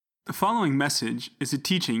The following message is a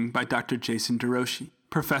teaching by Dr. Jason DeRouchie,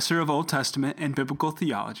 professor of Old Testament and Biblical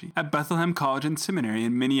Theology at Bethlehem College and Seminary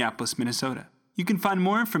in Minneapolis, Minnesota. You can find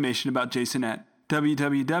more information about Jason at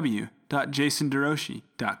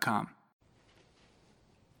www.jasonderouchie.com.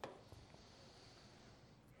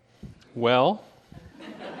 Well,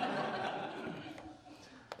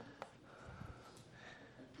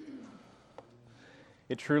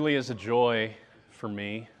 it truly is a joy for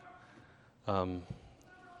me.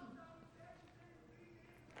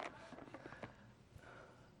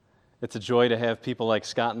 It's a joy to have people like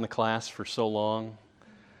Scott in the class for so long.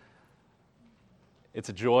 It's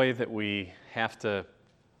a joy that we have to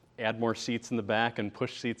add more seats in the back and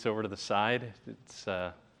push seats over to the side. It's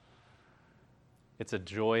a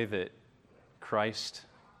joy that Christ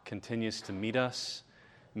continues to meet us,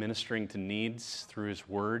 ministering to needs through His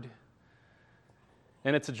Word.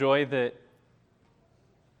 And it's a joy that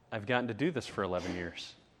I've gotten to do this for 11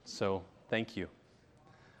 years. So thank you.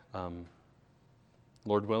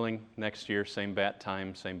 Lord willing, next year, same bat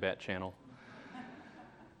time, same bat channel.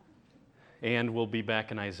 And we'll be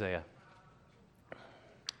back in Isaiah.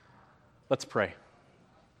 Let's pray.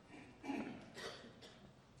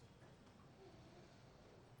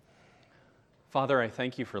 Father, I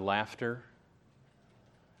thank you for laughter.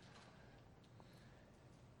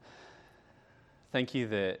 Thank you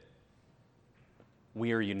that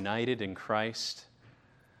we are united in Christ.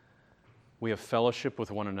 We have fellowship with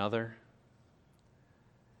one another.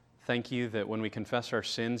 Thank you that when we confess our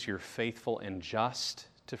sins, you're faithful and just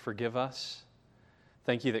to forgive us.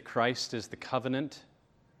 Thank you that Christ is the covenant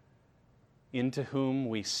into whom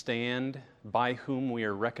we stand, by whom we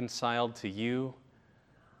are reconciled to you,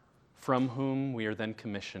 from whom we are then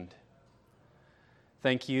commissioned.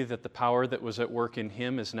 Thank you that the power that was at work in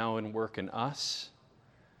Him is now in work in us.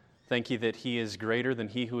 Thank you that He is greater than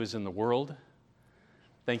he who is in the world.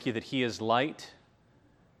 Thank you that He is light.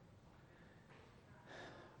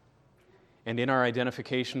 And in our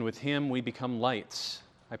identification with Him, we become lights.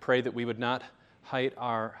 I pray that we would not hide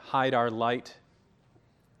our light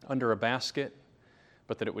under a basket,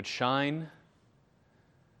 but that it would shine.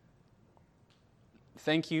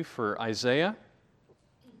 Thank you for Isaiah,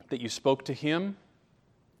 that you spoke to him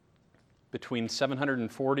between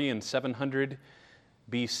 740 and 700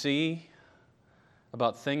 BC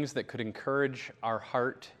about things that could encourage our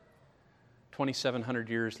heart 2,700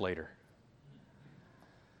 years later.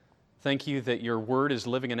 Thank you that your word is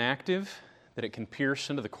living and active, that it can pierce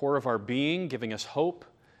into the core of our being, giving us hope,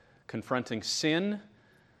 confronting sin,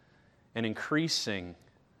 and increasing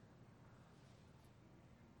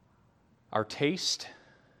our taste,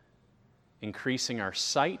 increasing our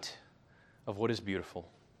sight of what is beautiful.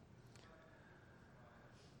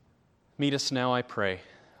 Meet us now, I pray.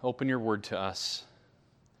 Open your word to us.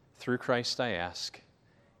 Through Christ I ask.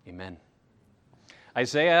 Amen.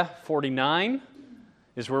 Isaiah 49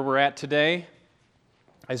 is where we're at today.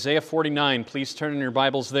 Isaiah 49, please turn in your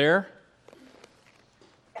Bibles there.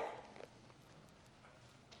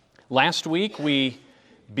 Last week we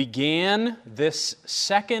began this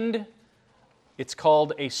second, it's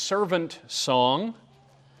called a servant song,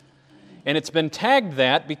 and it's been tagged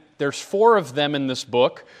that. There's 4 of them in this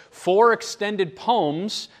book, 4 extended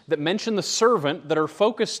poems that mention the servant that are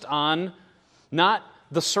focused on not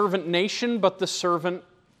the servant nation, but the servant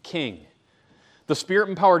king. The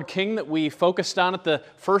Spirit-empowered king that we focused on at the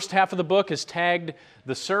first half of the book is tagged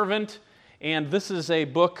the servant, and this is a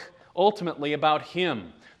book ultimately about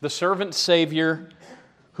him, the servant Savior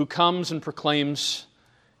who comes and proclaims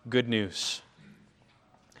good news.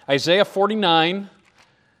 Isaiah 49.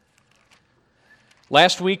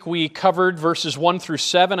 Last week we covered verses 1 through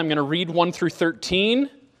 7. I'm going to read 1 through 13.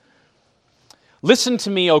 Listen to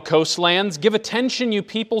me, O coastlands. Give attention, you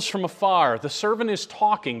peoples from afar. The servant is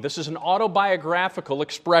talking. This is an autobiographical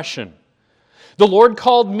expression. The Lord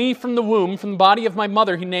called me from the womb, from the body of my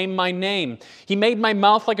mother. He named my name. He made my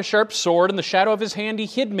mouth like a sharp sword. In the shadow of His hand He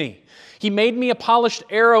hid me. He made me a polished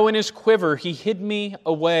arrow in His quiver. He hid me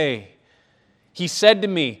away. He said to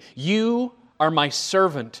me, You are my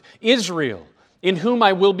servant, Israel, in whom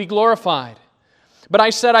I will be glorified. But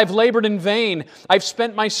I said, I've labored in vain. I've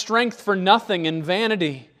spent my strength for nothing in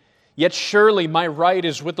vanity. Yet surely my right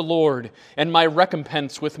is with the Lord, and my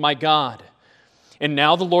recompense with my God. And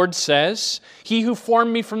now the Lord says, He who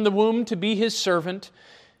formed me from the womb to be His servant,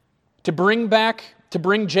 to bring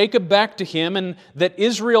Jacob back to Him, and that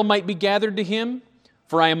Israel might be gathered to Him.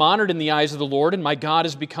 For I am honored in the eyes of the Lord, and my God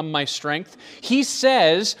has become my strength. He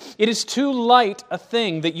says, It is too light a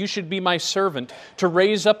thing that you should be my servant, to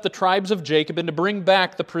raise up the tribes of Jacob and to bring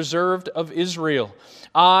back the preserved of Israel.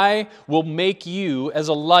 I will make you as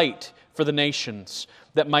a light for the nations,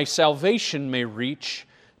 that my salvation may reach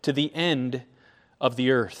to the end of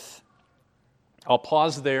the earth. I'll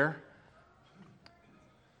pause there.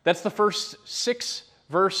 That's the first 6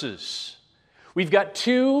 verses. We've got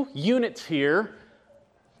 2 units here.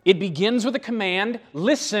 It begins with a command,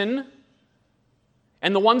 listen.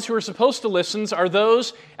 And the ones who are supposed to listen are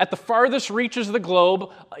those at the farthest reaches of the globe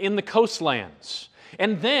in the coastlands.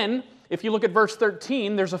 And then, if you look at verse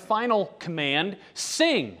 13, there's a final command,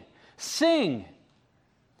 sing, sing.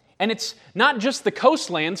 And it's not just the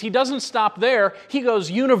coastlands. He doesn't stop there. He goes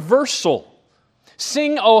universal.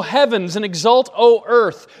 Sing, O heavens, and exult, O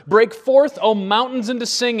earth. Break forth, O mountains, into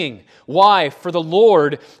singing. Why? For the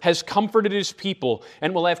Lord has comforted His people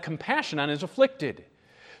and will have compassion on His afflicted.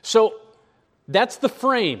 So that's the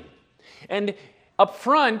frame. And up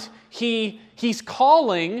front, he's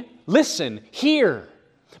calling, listen, hear.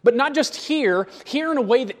 But not just hear in a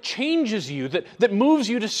way that changes you, that moves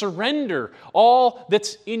you to surrender all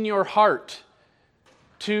that's in your heart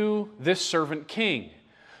to this servant king.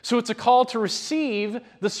 So it's a call to receive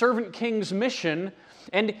the servant king's mission,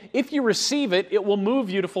 and if you receive it, it will move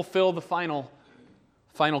you to fulfill the final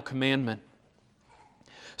commandment.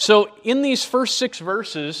 So in these first 6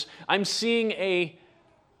 verses, I'm seeing a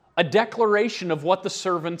declaration of what the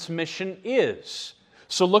servant's mission is.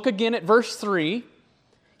 So look again at verse 3.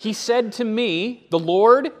 He said to me, the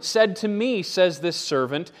Lord said to me, says this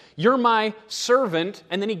servant, you're my servant,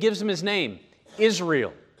 and then he gives him his name,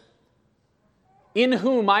 Israel, in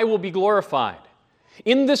whom I will be glorified.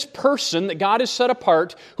 In this person that God has set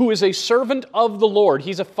apart, who is a servant of the Lord,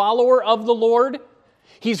 he's a follower of the Lord,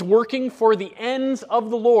 he's working for the ends of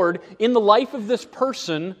the Lord. In the life of this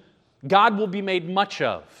person, God will be made much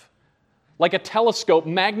of. Like a telescope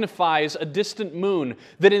magnifies a distant moon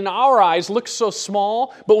that in our eyes looks so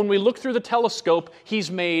small, but when we look through the telescope, He's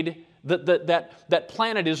made, that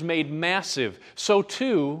planet is made massive. So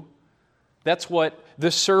too, that's what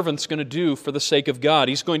this servant's going to do for the sake of God.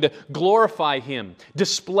 He's going to glorify Him,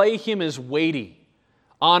 display Him as weighty,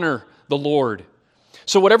 honor the Lord.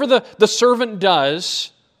 So whatever the servant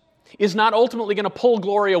does is not ultimately going to pull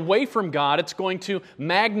glory away from God. It's going to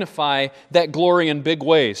magnify that glory in big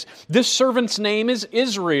ways. This servant's name is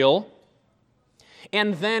Israel,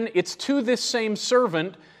 and then it's to this same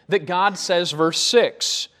servant that God says, verse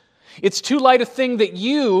 6, it's too light a thing that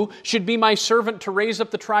you should be my servant to raise up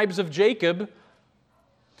the tribes of Jacob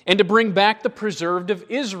and to bring back the preserved of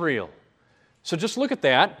Israel. So just look at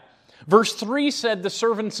that. Verse 3 said the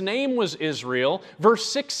servant's name was Israel. Verse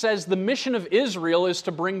 6 says the mission of Israel is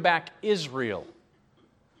to bring back Israel.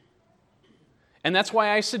 And that's why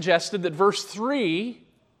I suggested that verse 3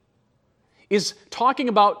 is talking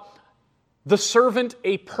about the servant,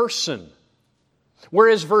 a person.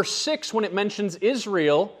 Whereas verse 6, when it mentions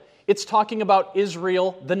Israel, it's talking about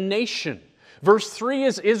Israel, the nation. Verse 3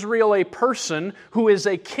 is Israel, a person who is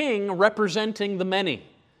a king representing the many.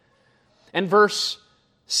 And verse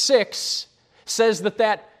 6 says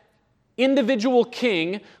that individual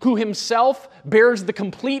king who himself bears the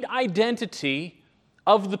complete identity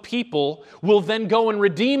of the people will then go and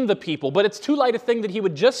redeem the people. But it's too light a thing that he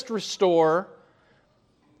would just restore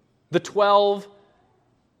the 12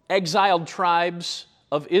 exiled tribes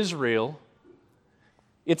of Israel.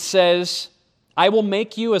 It says, I will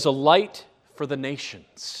make you as a light for the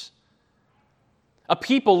nations. A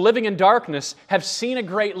people living in darkness have seen a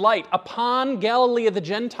great light. Upon Galilee of the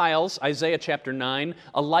Gentiles, Isaiah chapter 9,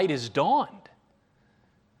 a light is dawned.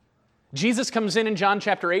 Jesus comes in John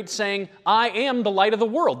chapter 8 saying, I am the light of the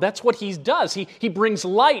world. That's what He does. He brings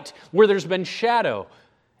light where there's been shadow.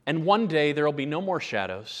 And one day there will be no more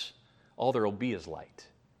shadows. All there will be is light.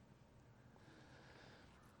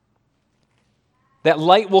 That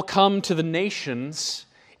light will come to the nations,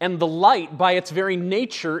 and the light, by its very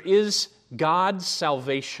nature, is God's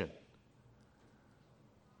salvation.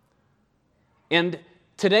 And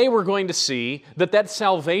today we're going to see that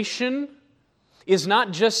salvation is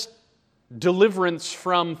not just deliverance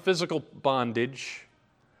from physical bondage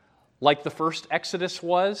like the first Exodus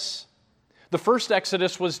was. The first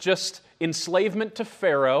Exodus was just enslavement to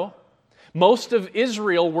Pharaoh. Most of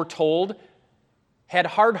Israel, we're told, had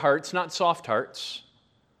hard hearts, not soft hearts.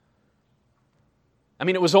 I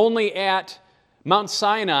mean, it was only at Mount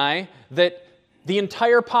Sinai that the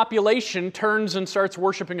entire population turns and starts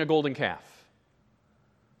worshiping a golden calf.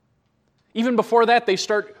 Even before that, they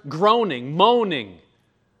start groaning, moaning,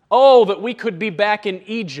 oh, that we could be back in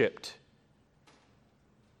Egypt.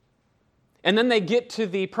 And then they get to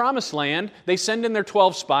the promised land, they send in their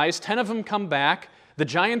 12 spies, 10 of them come back, the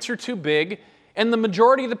giants are too big, and the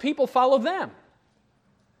majority of the people follow them.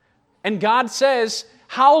 And God says,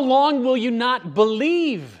 how long will you not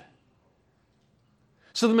believe?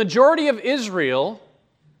 So the majority of Israel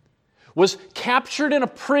was captured in a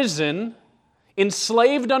prison,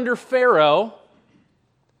 enslaved under Pharaoh,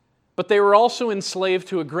 but they were also enslaved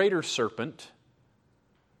to a greater serpent.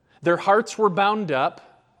 Their hearts were bound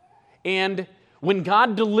up, and when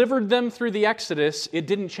God delivered them through the Exodus, it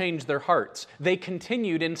didn't change their hearts. They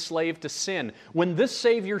continued enslaved to sin. When this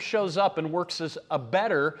Savior shows up and works as a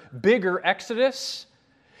better, bigger Exodus,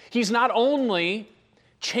 He's not only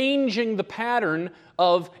changing the pattern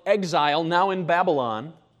of exile now in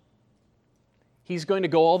Babylon, He's going to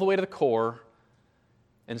go all the way to the core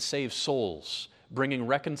and save souls, bringing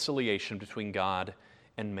reconciliation between God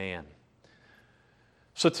and man.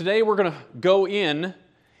 So today we're going to go in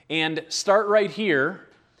and start right here.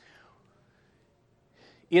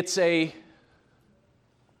 It's a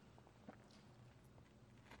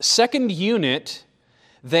second unit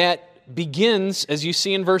that begins, as you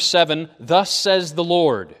see in verse 7, "Thus says the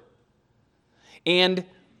Lord." And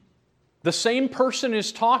the same person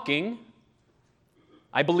is talking.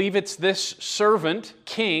 I believe it's this servant,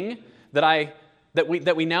 king, that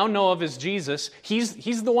we now know of as Jesus.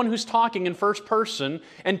 He's the one who's talking in first person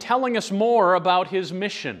and telling us more about His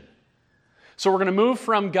mission. So we're going to move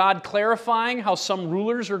from God clarifying how some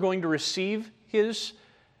rulers are going to receive His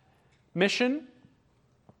mission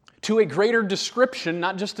to a greater description,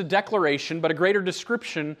 not just a declaration, but a greater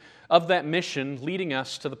description of that mission, leading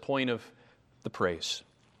us to the point of the praise.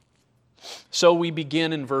 So we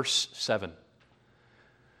begin in verse 7.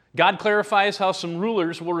 God clarifies how some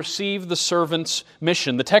rulers will receive the servant's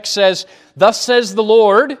mission. The text says, "Thus says the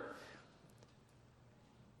Lord,"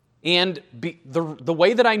 and the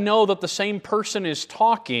way that I know that the same person is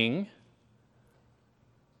talking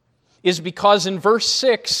is because in verse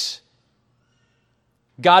 6,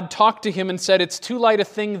 God talked to him and said, "It's too light a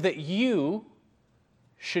thing that you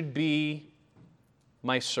should be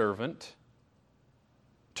my servant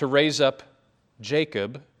to raise up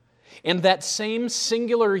Jacob." And that same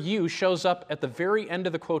singular "you" shows up at the very end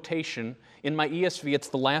of the quotation. In my ESV, it's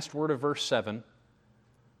the last word of verse 7.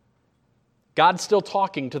 God's still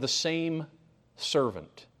talking to the same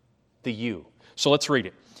servant, the "you." So let's read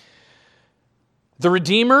it. The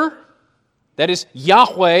Redeemer, that is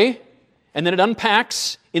Yahweh, and then it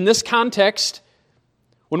unpacks in this context.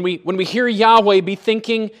 When we hear Yahweh, be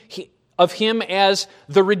thinking of Him as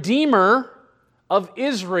the Redeemer of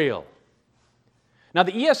Israel. Now,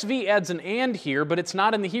 the ESV adds an "and" here, but it's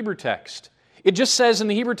not in the Hebrew text. It just says in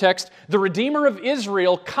the Hebrew text, the Redeemer of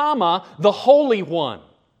Israel, comma, the Holy One.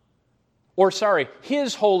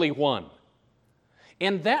 His Holy One.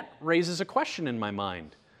 And that raises a question in my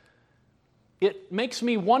mind. It makes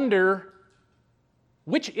me wonder,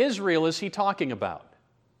 which Israel is he talking about?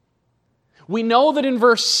 We know that in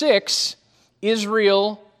verse 6,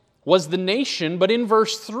 Israel was the nation, but in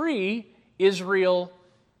verse 3, Israel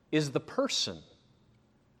is the person.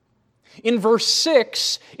 In verse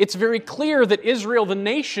 6, it's very clear that Israel, the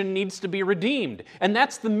nation, needs to be redeemed. And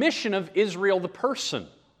that's the mission of Israel, the person.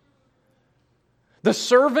 The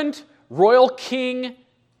servant, royal king,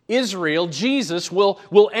 Israel, Jesus,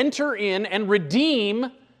 will enter in and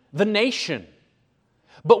redeem the nation.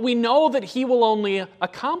 But we know that He will only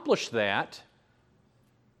accomplish that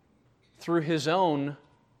through His own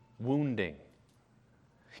wounding.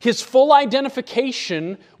 His full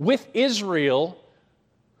identification with Israel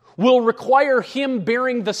will require Him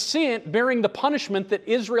bearing the punishment that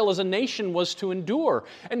Israel as a nation was to endure.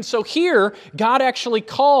 And so here, God actually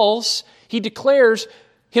He declares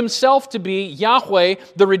Himself to be Yahweh,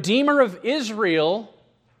 the Redeemer of Israel,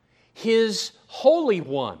 His Holy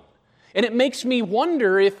One. And it makes me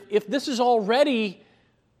wonder if this is already,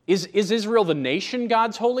 is Israel the nation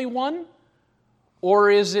God's Holy One?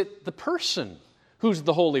 Or is it the person who's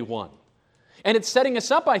the Holy One? And it's setting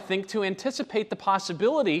us up, I think, to anticipate the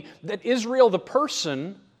possibility that Israel, the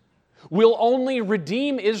person, will only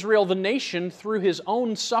redeem Israel, the nation, through His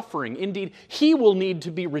own suffering. Indeed, He will need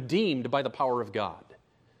to be redeemed by the power of God.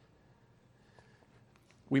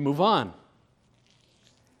 We move on.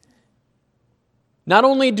 Not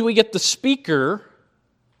only do we get the speaker,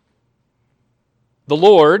 the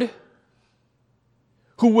Lord,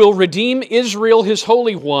 who will redeem Israel, His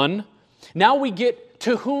Holy One, now we get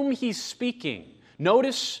to whom He's speaking.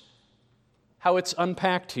 Notice how it's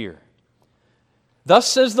unpacked here. Thus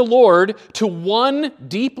says the Lord, to one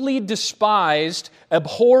deeply despised,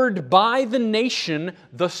 abhorred by the nation,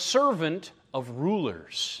 the servant of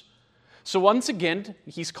rulers. So once again,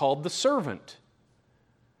 He's called the servant.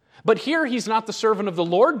 But here He's not the servant of the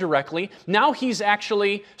Lord directly. Now He's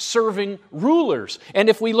actually serving rulers. And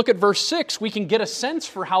if we look at verse 6, we can get a sense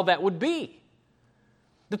for how that would be.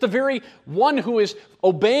 That the very one who is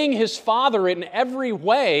obeying his Father in every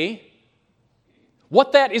way,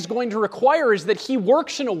 what that is going to require is that he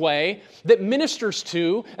works in a way that ministers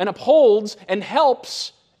to and upholds and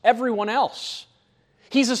helps everyone else.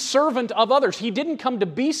 He's a servant of others. He didn't come to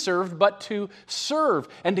be served, but to serve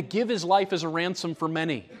and to give his life as a ransom for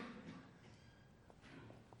many.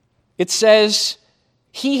 It says,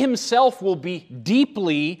 he himself will be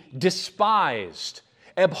deeply despised,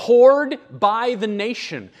 abhorred by the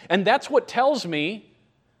nation. And that's what tells me,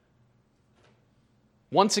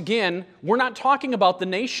 once again, we're not talking about the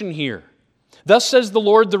nation here. Thus says the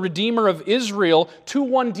Lord, the Redeemer of Israel, to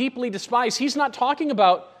one deeply despised. He's not talking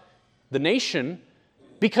about the nation,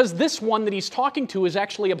 because this one that he's talking to is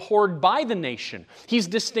actually abhorred by the nation. He's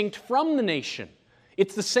distinct from the nation.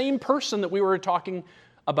 It's the same person that we were talking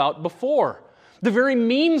about before. The very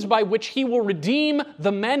means by which he will redeem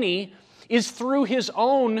the many is through his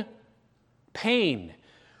own pain.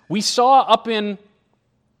 We saw up in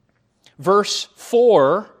verse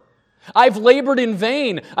 4, I've labored in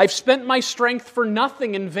vain. I've spent my strength for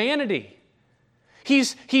nothing in vanity.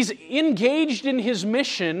 He's engaged in his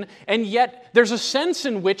mission, and yet there's a sense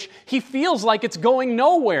in which he feels like it's going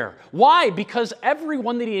nowhere. Why? Because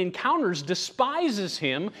everyone that he encounters despises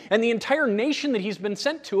him, and the entire nation that he's been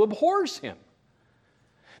sent to abhors him.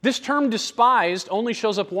 This term despised only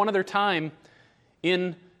shows up one other time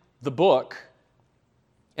in the book,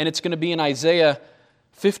 and it's going to be in Isaiah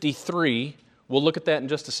 53. We'll look at that in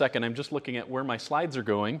just a second. I'm just looking at where my slides are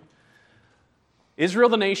going. Israel,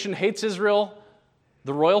 the nation, hates Israel,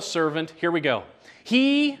 the royal servant. Here we go.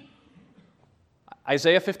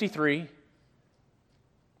 Isaiah 53,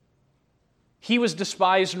 he was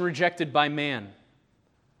despised and rejected by man.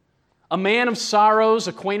 A man of sorrows,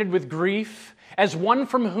 acquainted with grief, as one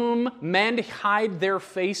from whom men hide their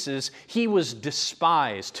faces, he was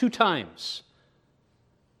despised 2 times.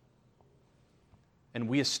 And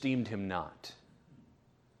we esteemed him not.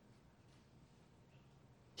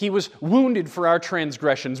 He was wounded for our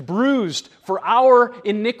transgressions, bruised for our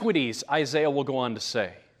iniquities, Isaiah will go on to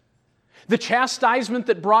say. The chastisement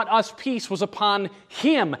that brought us peace was upon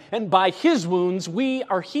him, and by his wounds we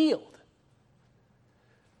are healed.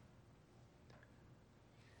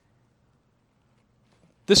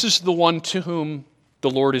 This is the one to whom the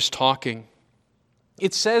Lord is talking.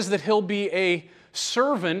 It says that he'll be a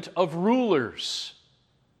servant of rulers.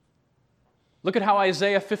 Look at how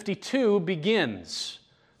Isaiah 52 begins.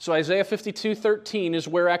 So Isaiah 52:13 is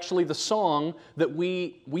where actually the song that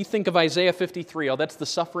we think of Isaiah 53. Oh, that's the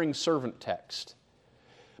suffering servant text.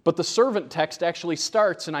 But the servant text actually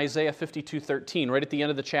starts in Isaiah 52:13, right at the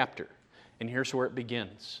end of the chapter. And here's where it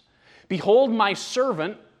begins. Behold my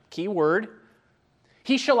servant, key word,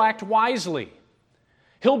 he shall act wisely.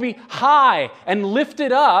 He'll be high and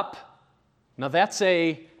lifted up. Now that's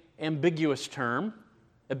an ambiguous term,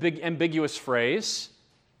 a big ambiguous phrase.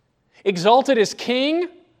 Exalted as king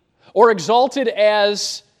or exalted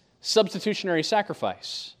as substitutionary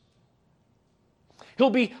sacrifice. He'll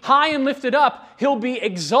be high and lifted up. He'll be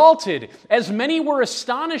exalted. As many were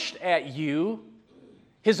astonished at you,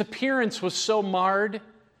 his appearance was so marred,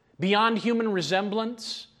 beyond human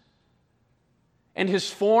resemblance, and his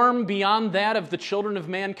form beyond that of the children of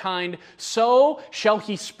mankind, so shall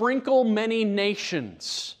he sprinkle many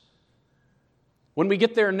nations. When we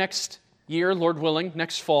get there next year, Lord willing,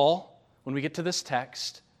 next fall, when we get to this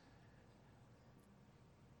text,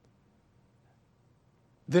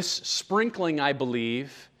 this sprinkling, I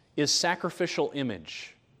believe, is sacrificial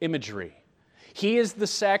imagery. He is the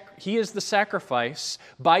sacrifice.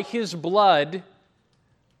 By his blood,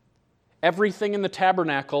 everything in the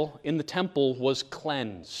tabernacle, in the temple, was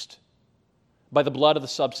cleansed by the blood of the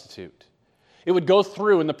substitute. It would go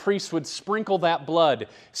through and the priest would sprinkle that blood.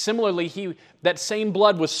 Similarly, that same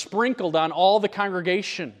blood was sprinkled on all the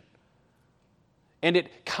congregation. And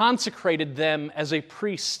it consecrated them as a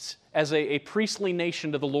priest, as a priestly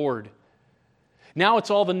nation to the Lord. Now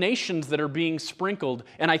it's all the nations that are being sprinkled,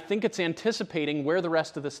 and I think it's anticipating where the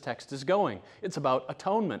rest of this text is going. It's about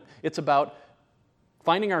atonement. It's about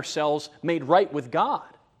finding ourselves made right with God.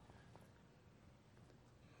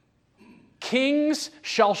 Kings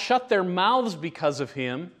shall shut their mouths because of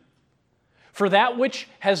him, for that which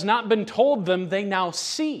has not been told them they now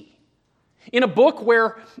see. In a book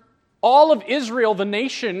where all of Israel, the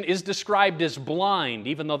nation, is described as blind,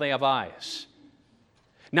 even though they have eyes.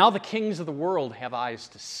 Now the kings of the world have eyes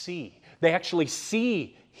to see. They actually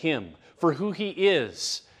see him for who he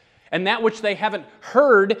is. And that which they haven't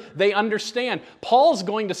heard, they understand. Paul's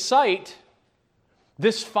going to cite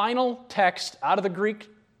this final text out of the Greek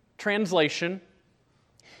translation.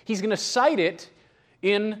 He's going to cite it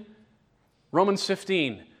in Romans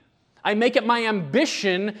 15. I make it my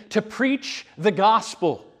ambition to preach the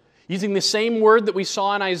gospel. Using the same word that we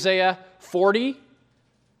saw in Isaiah 40,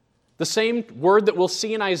 the same word that we'll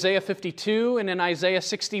see in Isaiah 52 and in Isaiah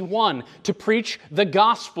 61, to preach the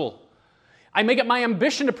gospel. I make it my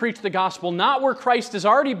ambition to preach the gospel, not where Christ has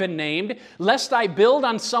already been named, lest I build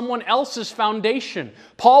on someone else's foundation.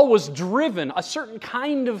 Paul was driven, a certain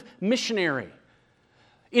kind of missionary,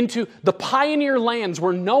 into the pioneer lands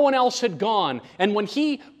where no one else had gone. And when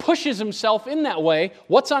he pushes himself in that way,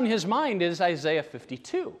 what's on his mind is Isaiah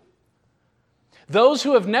 52. Those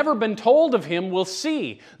who have never been told of him will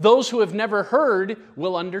see. Those who have never heard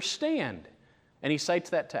will understand. And he cites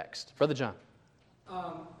that text. Brother John.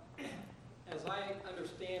 As I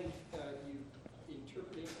understand you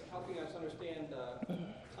interpreting, helping us understand the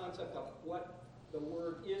concept of what the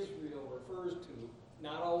word Israel refers to,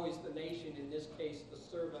 not always the nation, in this case the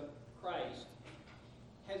servant Christ,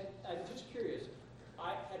 I'm just curious,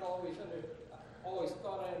 I had always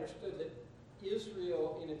thought I understood that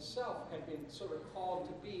Israel in itself had been sort of called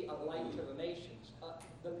to be a light to the nations,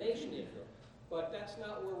 the nation Israel. But that's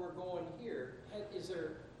not where we're going here. Is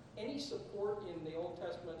there any support in the Old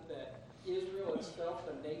Testament that Israel itself,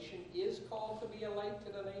 the nation, is called to be a light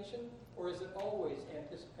to the nation? Or is it always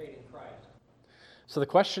anticipating Christ? So the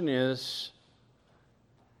question is,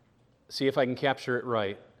 see if I can capture it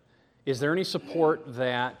right. Is there any support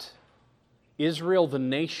that Israel, the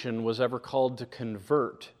nation, was ever called to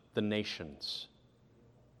convert the nations?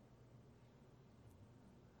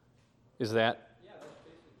 Is that? Yeah, that's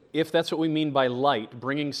basically. If that's what we mean by light,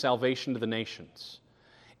 bringing salvation to the nations.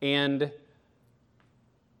 And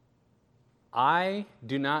I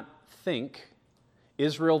do not think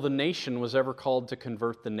Israel, the nation, was ever called to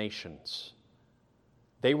convert the nations.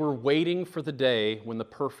 They were waiting for the day when the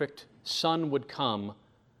perfect Son would come,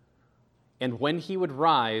 and when He would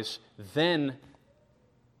rise, then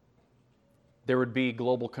there would be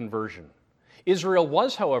global conversion. Israel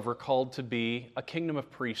was, however, called to be a kingdom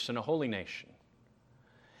of priests and a holy nation.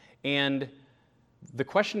 And the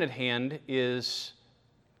question at hand is,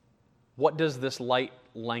 what does this light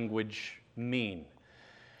language mean?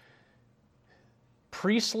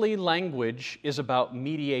 Priestly language is about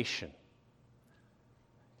mediation.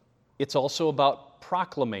 It's also about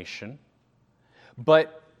proclamation.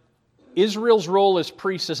 But Israel's role as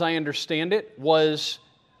priests, as I understand it, was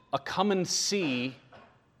a come and see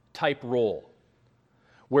type role,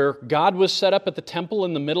 where God was set up at the temple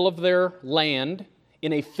in the middle of their land,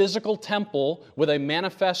 in a physical temple with a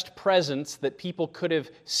manifest presence that people could have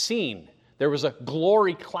seen. There was a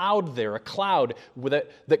glory cloud there, a cloud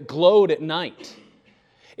that glowed at night.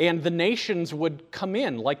 And the nations would come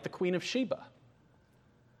in like the Queen of Sheba.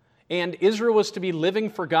 And Israel was to be living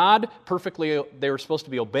for God perfectly. They were supposed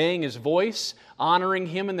to be obeying His voice, honoring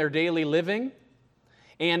Him in their daily living.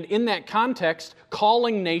 And in that context,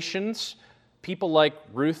 calling nations, people like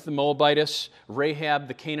Ruth the Moabitess, Rahab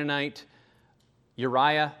the Canaanite,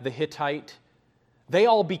 Uriah the Hittite, they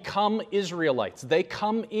all become Israelites. They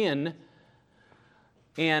come in,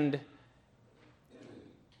 and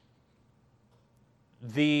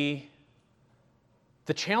the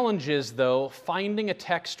challenge is, though, finding a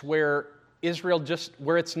text where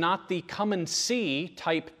where it's not the come and see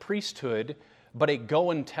type priesthood, but a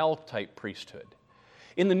go and tell type priesthood.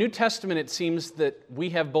 In the New Testament, it seems that we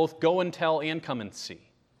have both go and tell and come and see.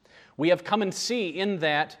 We have come and see in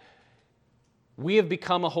that we have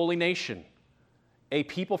become a holy nation, a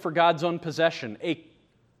people for God's own possession,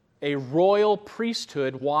 a royal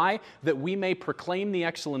priesthood. Why? That we may proclaim the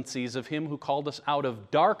excellencies of Him who called us out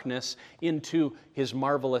of darkness into His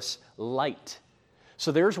marvelous light.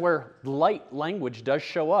 So there's where light language does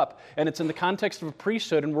show up, and it's in the context of a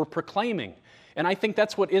priesthood, and we're proclaiming. And I think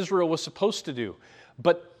that's what Israel was supposed to do.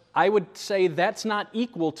 But I would say that's not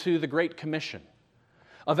equal to the Great Commission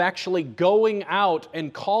of actually going out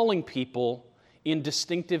and calling people in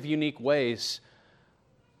distinctive, unique ways.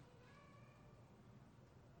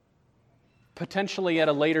 Potentially at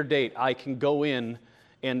a later date, I can go in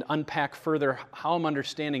and unpack further how I'm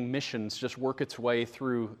understanding missions just work its way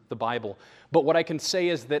through the Bible. But what I can say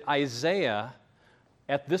is that Isaiah,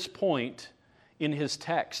 at this point in his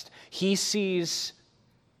text, he sees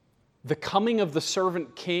the coming of the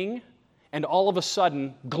servant king and all of a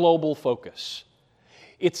sudden global focus.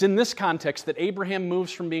 It's in this context that Abraham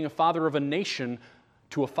moves from being a father of a nation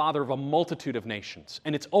to a father of a multitude of nations.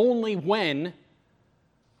 And it's only when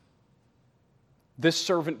this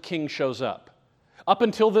servant king shows up. Up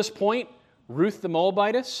until this point, Ruth the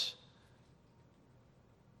Moabitess,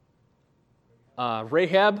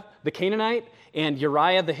 Rahab the Canaanite, and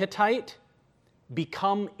Uriah the Hittite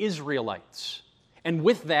become Israelites. And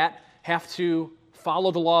with that, have to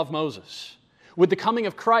follow the law of Moses. With the coming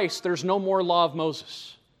of Christ, there's no more law of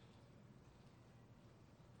Moses.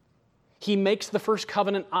 He makes the first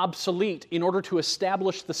covenant obsolete in order to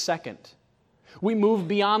establish the second. We move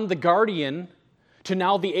beyond the guardian to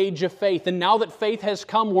now the age of faith. And now that faith has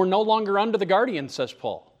come, we're no longer under the guardian, says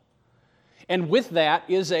Paul. And with that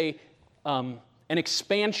is an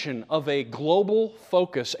expansion of a global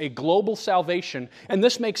focus, a global salvation. And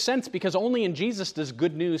this makes sense because only in Jesus does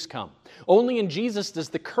good news come. Only in Jesus does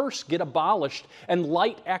the curse get abolished and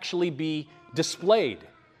light actually be displayed.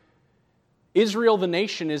 Israel, the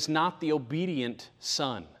nation, is not the obedient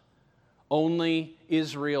son. Only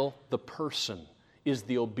Israel, the person, is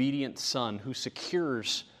the obedient son who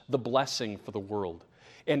secures the blessing for the world.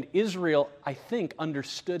 And Israel, I think,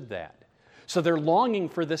 understood that. So they're longing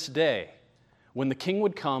for this day when the king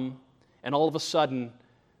would come and all of a sudden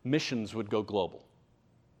missions would go global.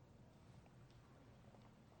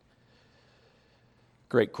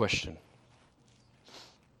 Great question.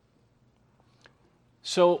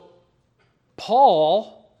 So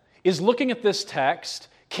Paul is looking at this text.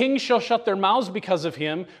 Kings shall shut their mouths because of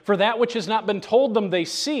him, for that which has not been told them they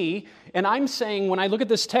see. And I'm saying, when I look at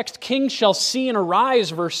this text, kings shall see and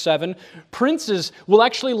arise, verse 7. Princes will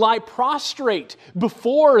actually lie prostrate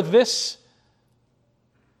before this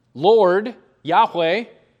Lord, Yahweh,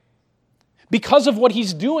 because of what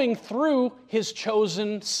he's doing through his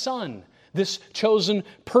chosen son, this chosen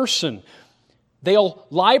person. They'll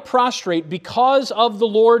lie prostrate because of the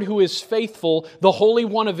Lord who is faithful, the Holy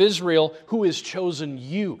One of Israel, who has chosen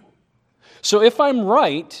you. So if I'm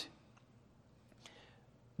right,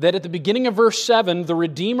 that at the beginning of verse 7, the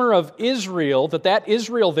Redeemer of Israel, that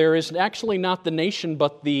Israel there is actually not the nation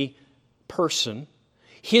but the person,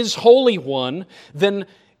 His Holy One, then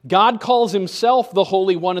God calls Himself the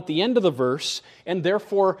Holy One at the end of the verse, and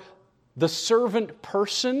therefore the servant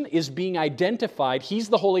person is being identified. He's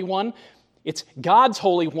the Holy One. It's God's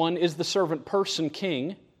Holy One is the servant person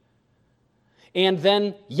king. And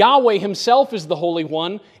then Yahweh Himself is the Holy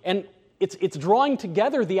One. And it's drawing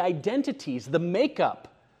together the identities, the makeup.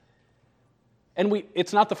 And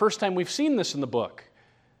it's not the first time we've seen this in the book.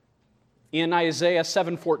 In Isaiah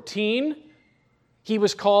 7:14, He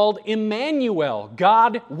was called Emmanuel,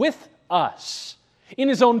 God with us. In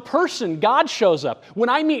His own person, God shows up. When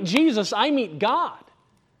I meet Jesus, I meet God.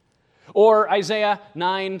 Or Isaiah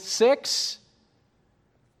 9:6,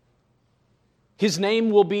 His name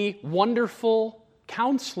will be Wonderful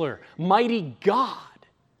Counselor, Mighty God,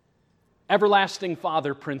 Everlasting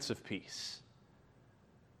Father, Prince of Peace.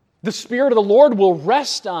 The Spirit of the Lord will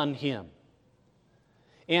rest on Him.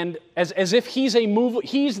 And as if He's a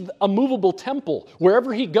movable temple.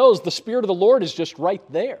 Wherever He goes, the Spirit of the Lord is just right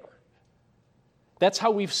there. That's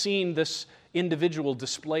how we've seen this individual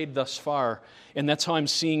displayed thus far, and that's how I'm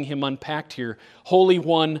seeing Him unpacked here. Holy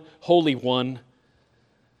One, Holy One.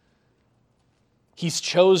 He's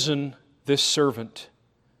chosen this servant.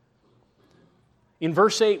 In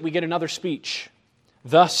verse 8, we get another speech.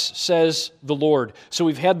 Thus says the Lord. So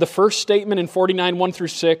we've had the first statement in 49, 1 through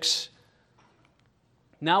 6.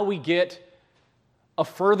 Now we get a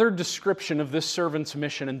further description of this servant's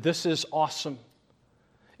mission, and this is awesome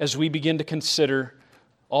as we begin to consider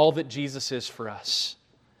all that Jesus is for us.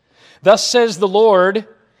 Thus says the Lord,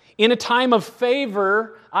 in a time of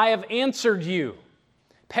favor I have answered you.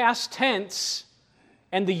 Past tense,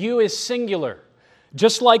 and the you is singular.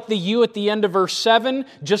 Just like the you at the end of verse 7,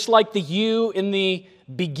 just like the you in the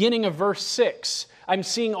beginning of verse 6. I'm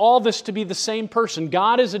seeing all this to be the same person.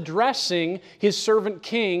 God is addressing His servant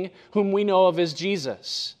king, whom we know of as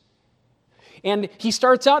Jesus. And He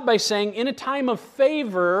starts out by saying, in a time of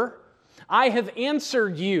favor, I have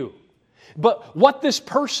answered you. But what this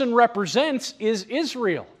person represents is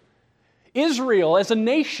Israel. Israel as a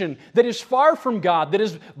nation that is far from God, that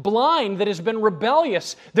is blind, that has been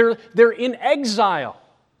rebellious. They're in exile.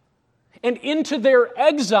 And into their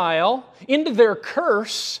exile, into their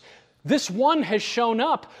curse, this one has shown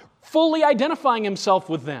up, fully identifying himself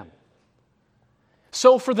with them.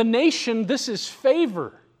 So for the nation, this is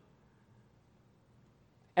favor.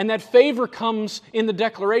 And that favor comes in the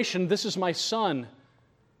declaration, this is my son,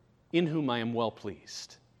 in whom I am well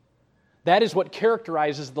pleased. That is what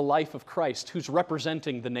characterizes the life of Christ, who's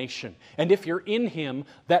representing the nation. And if you're in Him,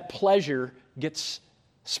 that pleasure gets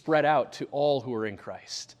spread out to all who are in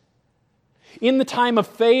Christ. In the time of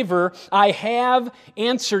favor, I have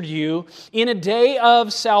answered you. In a day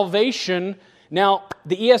of salvation, now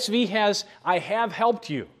the ESV has, I have helped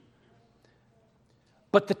you.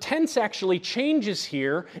 But the tense actually changes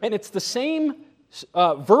here, and it's the same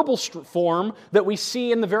verbal form that we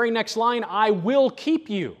see in the very next line, I will keep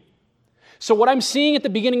you. So what I'm seeing at the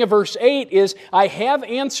beginning of verse 8 is, I have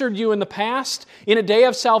answered you in the past. In a day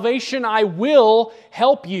of salvation, I will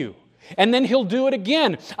help you. And then he'll do it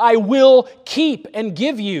again. I will keep and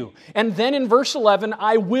give you. And then in verse 11,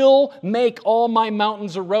 I will make all my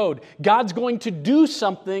mountains a road. God's going to do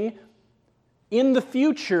something in the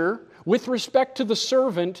future with respect to the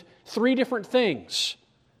servant, 3 different things.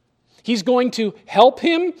 He's going to help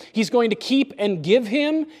him, he's going to keep and give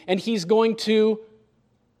him, and he's going to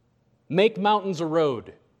make mountains a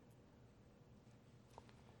road.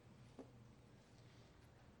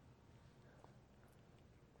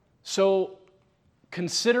 So,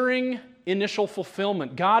 considering initial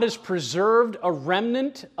fulfillment, God has preserved a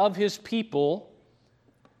remnant of His people.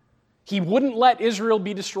 He wouldn't let Israel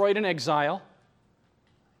be destroyed in exile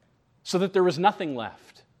so that there was nothing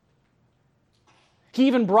left. He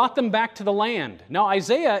even brought them back to the land. Now,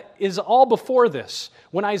 Isaiah is all before this.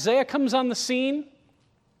 When Isaiah comes on the scene,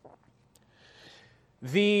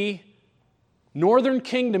 the northern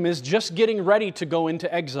kingdom is just getting ready to go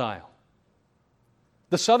into exile.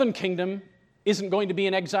 The southern kingdom isn't going to be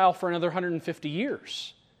in exile for another 150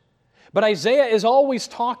 years. But Isaiah is always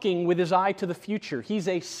talking with his eye to the future. He's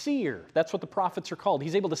a seer. That's what the prophets are called.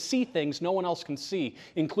 He's able to see things no one else can see,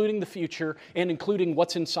 including the future and including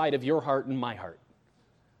what's inside of your heart and my heart.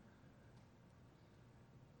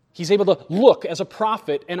 He's able to look as a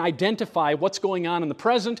prophet and identify what's going on in the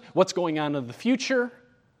present, what's going on in the future.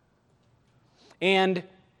 And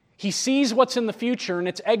he sees what's in the future, and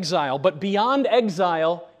it's exile. But beyond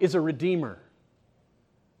exile is a Redeemer.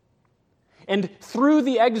 And through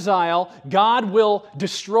the exile, God will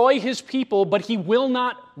destroy His people, but He will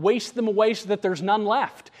not waste them away so that there's none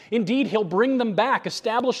left. Indeed, He'll bring them back,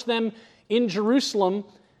 establish them in Jerusalem,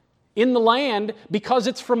 in the land, because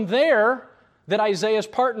it's from there that Isaiah's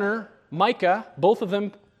partner, Micah, both of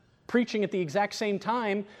them preaching at the exact same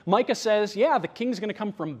time, Micah says, yeah, the king's going to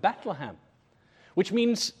come from Bethlehem, which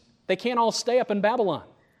means they can't all stay up in Babylon.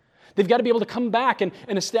 They've got to be able to come back and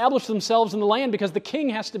establish themselves in the land because the king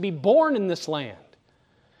has to be born in this land.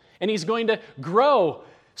 And he's going to grow.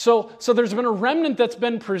 So there's been a remnant that's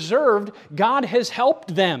been preserved. God has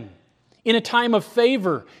helped them in a time of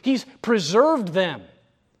favor. He's preserved them.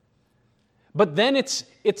 But then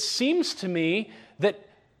it seems to me that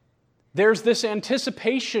there's this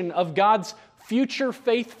anticipation of God's future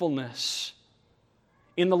faithfulness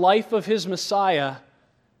in the life of His Messiah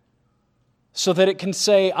so that it can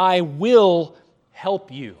say, I will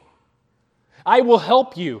help you. I will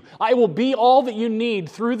help you. I will be all that you need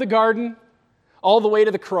through the garden, all the way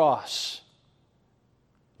to the cross.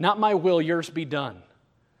 Not my will, yours be done.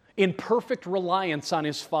 In perfect reliance on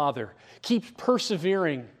His Father. Keep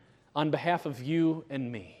persevering on behalf of you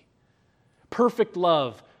and me. Perfect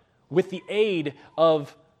love with the aid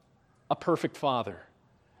of a perfect Father.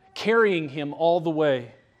 Carrying Him all the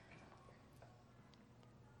way.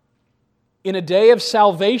 In a day of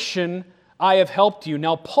salvation, I have helped you.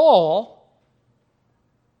 Now, Paul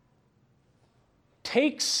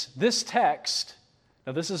takes this text,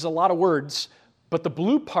 now this is a lot of words, but the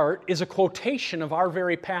blue part is a quotation of our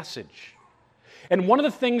very passage. And one of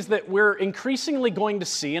the things that we're increasingly going to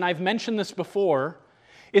see, and I've mentioned this before,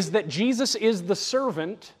 is that Jesus is the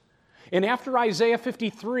servant, and after Isaiah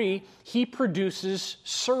 53, He produces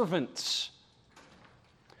servants.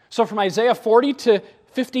 So from Isaiah 40 to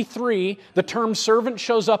 53, the term servant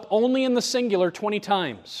shows up only in the singular 20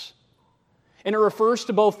 times. And it refers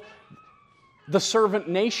to both the servant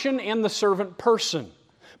nation and the servant person.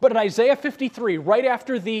 But in Isaiah 53, right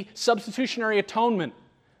after the substitutionary atonement,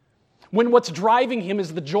 when what's driving Him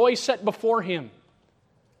is the joy set before Him,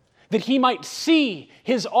 that He might see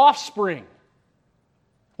His offspring.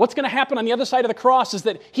 What's going to happen on the other side of the cross is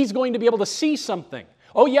that He's going to be able to see something.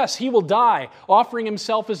 Oh yes, He will die, offering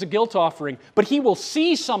Himself as a guilt offering, but He will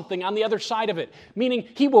see something on the other side of it, meaning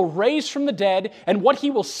He will raise from the dead, and what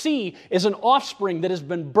He will see is an offspring that has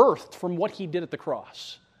been birthed from what He did at the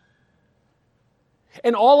cross.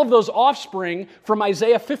 And all of those offspring from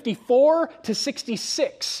Isaiah 54 to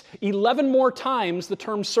 66, 11 more times the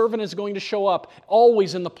term servant is going to show up,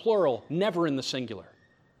 always in the plural, never in the singular.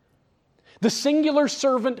 The singular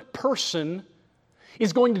servant person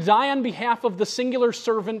is going to die on behalf of the singular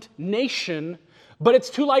servant nation, but it's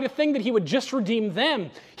too light a thing that He would just redeem them.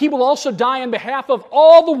 He will also die on behalf of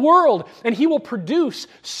all the world, and He will produce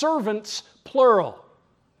servants, plural.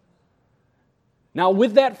 Now,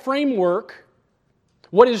 with that framework,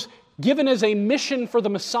 what is given as a mission for the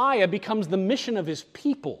Messiah becomes the mission of His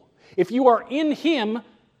people. If you are in Him,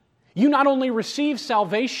 you not only receive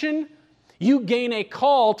salvation, you gain a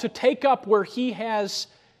call to take up where He has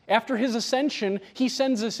After his ascension, he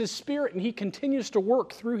sends us his Spirit, and he continues to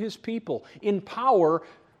work through his people in power,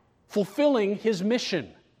 fulfilling his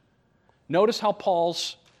mission. Notice how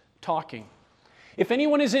Paul's talking. If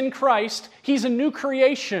anyone is in Christ, he's a new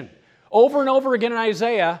creation. Over and over again in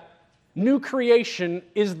Isaiah, new creation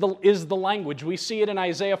is the language. We see it in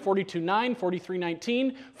Isaiah 42:9,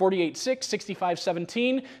 43:19, 48:6,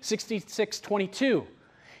 65:17, 66:22.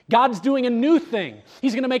 God's doing a new thing.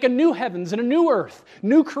 He's going to make a new heavens and a new earth,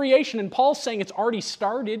 new creation. And Paul's saying it's already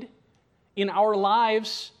started in our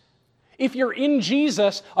lives. If you're in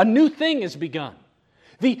Jesus, a new thing has begun.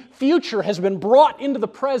 The future has been brought into the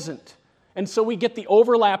present. And so we get the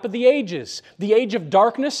overlap of the ages. The age of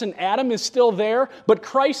darkness and Adam is still there, but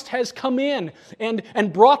Christ has come in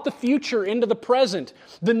and brought the future into the present.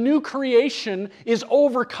 The new creation is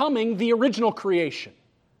overcoming the original creation.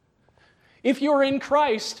 If you're in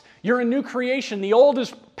Christ, you're a new creation. The old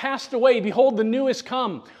has passed away. Behold, the new has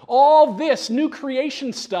come. All this new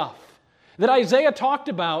creation stuff that Isaiah talked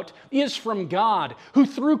about is from God, who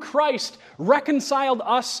through Christ reconciled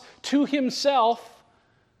us to himself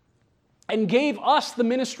and gave us the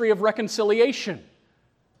ministry of reconciliation.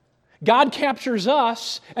 God captures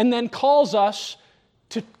us and then calls us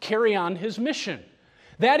to carry on his mission.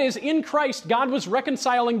 That is, in Christ, God was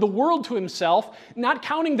reconciling the world to himself, not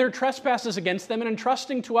counting their trespasses against them, and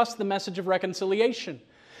entrusting to us the message of reconciliation.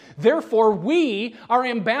 Therefore, we are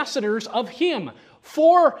ambassadors of him,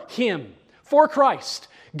 for Christ,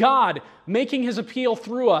 God making his appeal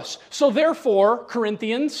through us. So therefore,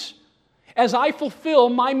 Corinthians, as I fulfill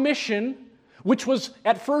my mission, which was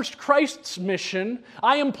at first Christ's mission,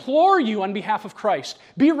 I implore you on behalf of Christ,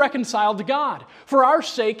 be reconciled to God. For our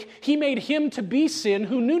sake, he made him to be sin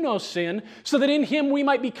who knew no sin, so that in him we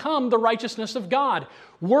might become the righteousness of God,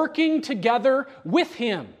 working together with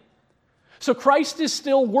him. So Christ is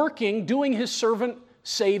still working, doing his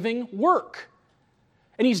servant-saving work.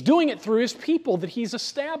 And he's doing it through his people that he's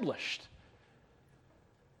established.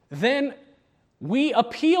 Then we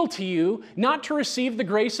appeal to you not to receive the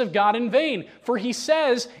grace of God in vain. For he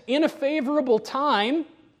says, in a favorable time,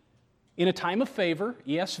 in a time of favor,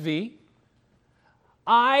 ESV,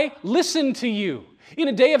 I listened to you. In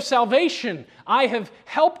a day of salvation, I have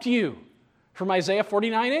helped you. From Isaiah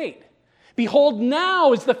 49:8. Behold,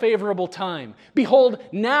 now is the favorable time. Behold,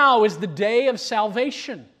 now is the day of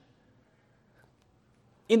salvation.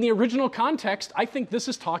 In the original context, I think this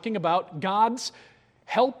is talking about God's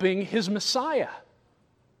helping his Messiah.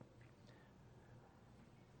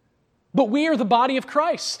 But we are the body of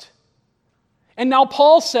Christ. And now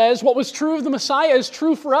Paul says what was true of the Messiah is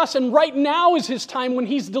true for us, and right now is his time when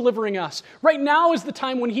he's delivering us. Right now is the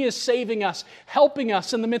time when he is saving us, helping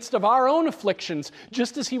us in the midst of our own afflictions,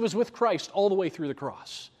 just as he was with Christ all the way through the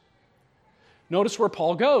cross. Notice where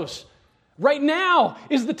Paul goes. Right now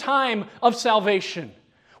is the time of salvation.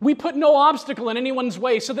 We put no obstacle in anyone's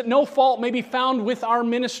way so that no fault may be found with our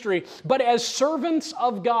ministry. But as servants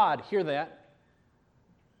of God, hear that,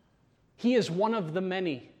 he is one of the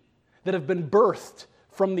many that have been birthed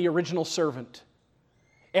from the original servant.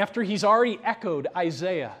 After he's already echoed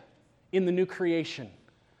Isaiah in the new creation.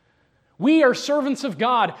 We are servants of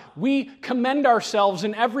God. We commend ourselves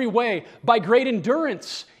in every way by great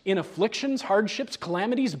endurance in afflictions, hardships,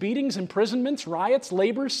 calamities, beatings, imprisonments, riots,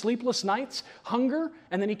 labors, sleepless nights, hunger,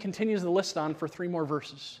 and then he continues the list on for 3 more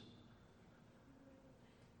verses.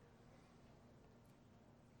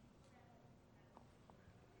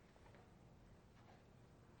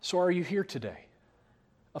 So are you here today?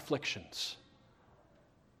 Afflictions.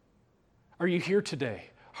 Are you here today?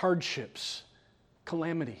 Hardships,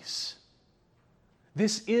 calamities.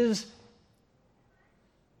 This is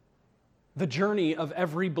the journey of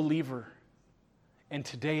every believer, and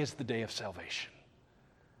today is the day of salvation.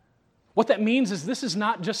 What that means is this is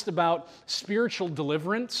not just about spiritual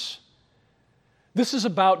deliverance. This is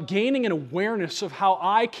about gaining an awareness of how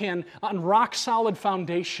I can, on rock-solid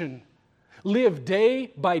foundation, live day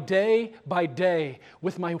by day by day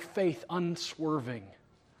with my faith unswerving.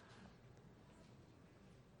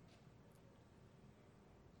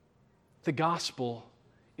 The gospel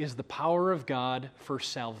is the power of God for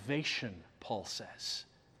salvation, Paul says.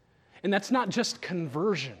 And that's not just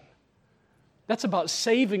conversion. That's about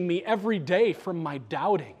saving me every day from my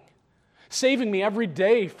doubting, saving me every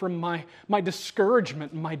day from my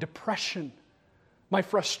discouragement, my depression, my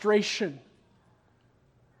frustration,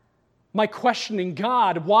 my questioning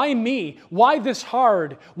God, why me? Why this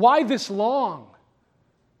hard? Why this long?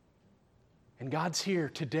 And God's here.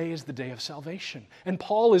 Today is the day of salvation. And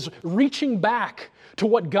Paul is reaching back to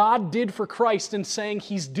what God did for Christ and saying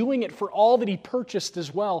he's doing it for all that he purchased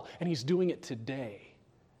as well, and he's doing it today.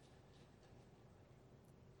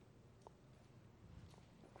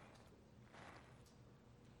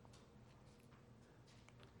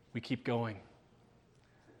 We keep going.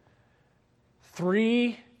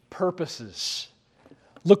 3 purposes.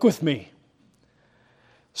 Look with me.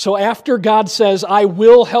 So after God says, I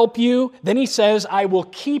will help you, then He says, I will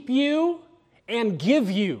keep you and give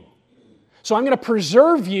you. So I'm going to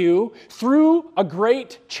preserve you through a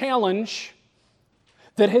great challenge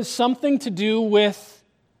that has something to do with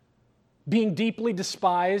being deeply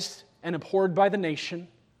despised and abhorred by the nation.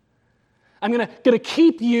 I'm going to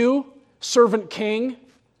keep you, servant king,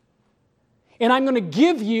 and I'm going to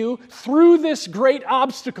give you through this great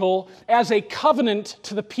obstacle as a covenant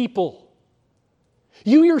to the people.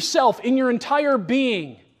 You yourself, in your entire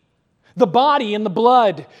being, the body and the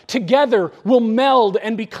blood, together will meld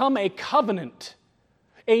and become a covenant,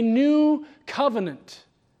 a new covenant.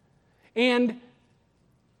 And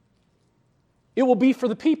it will be for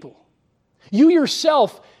the people. You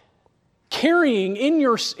yourself carrying in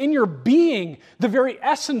your being the very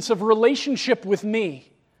essence of relationship with me.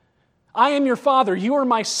 I am your father, you are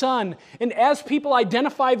my son, and as people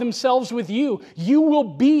identify themselves with you, you will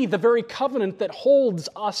be the very covenant that holds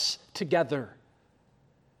us together.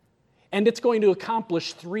 And it's going to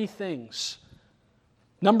accomplish 3 things.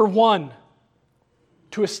 Number 1,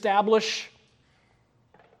 to establish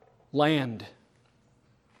land.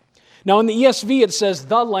 Now in the ESV it says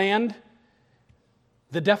the land.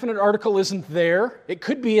 The definite article isn't there. It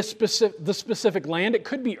could be the specific land. It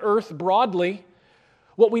could be earth broadly.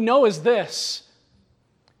 What we know is this: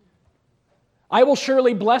 I will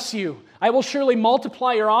surely bless you. I will surely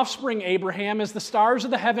multiply your offspring, Abraham, as the stars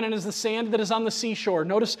of the heaven and as the sand that is on the seashore.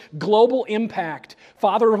 Notice global impact,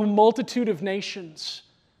 father of a multitude of nations.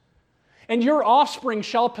 And your offspring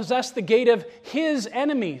shall possess the gate of his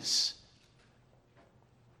enemies.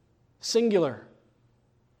 Singular.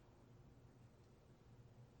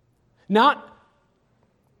 Not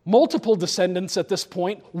multiple descendants at this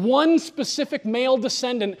point. One specific male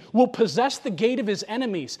descendant will possess the gate of his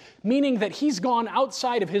enemies, meaning that he's gone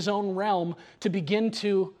outside of his own realm to begin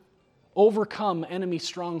to overcome enemy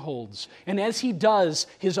strongholds. And as he does,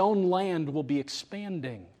 his own land will be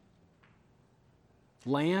expanding.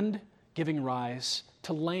 Land giving rise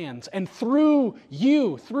to lands. And through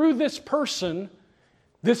you, through this person,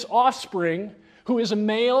 this offspring, who is a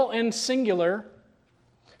male and singular,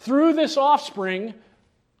 through this offspring,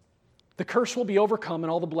 the curse will be overcome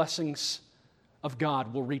and all the blessings of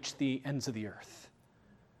God will reach the ends of the earth.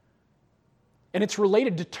 And it's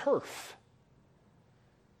related to turf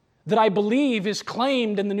that I believe is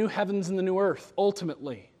claimed in the new heavens and the new earth,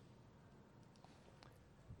 ultimately.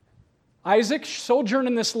 Isaac, sojourn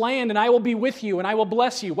in this land, and I will be with you, and I will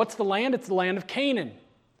bless you. What's the land? It's the land of Canaan.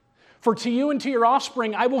 For to you and to your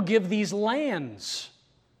offspring I will give these lands.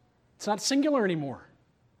 It's not singular anymore.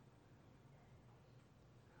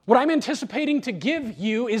 What I'm anticipating to give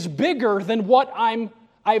you is bigger than what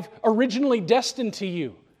I've originally destined to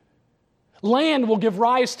you. Land will give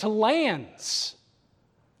rise to lands.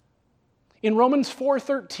 In Romans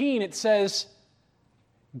 4:13 it says,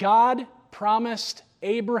 God promised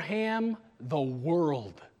Abraham the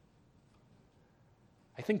world.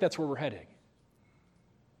 I think that's where we're heading.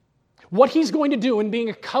 What he's going to do in being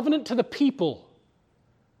a covenant to the people,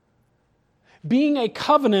 being a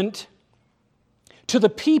covenant to the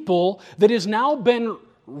people that has now been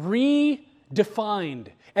redefined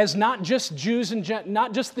as not just Jews and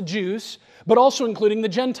not just the Jews, but also including the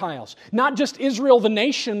Gentiles. Not just Israel, the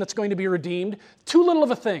nation that's going to be redeemed. Too little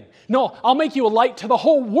of a thing. No, I'll make you a light to the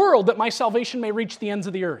whole world that my salvation may reach the ends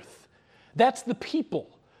of the earth. That's the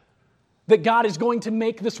people that God is going to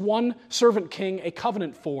make this one servant king a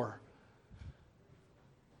covenant for.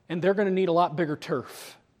 And they're going to need a lot bigger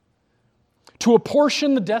turf. To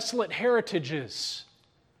apportion the desolate heritages.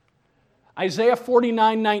 Isaiah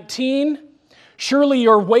 49:19, surely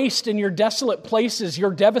your waste and your desolate places,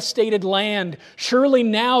 your devastated land, surely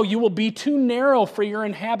now you will be too narrow for your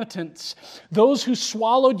inhabitants. Those who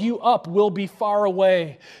swallowed you up will be far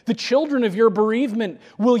away. The children of your bereavement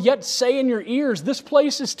will yet say in your ears, this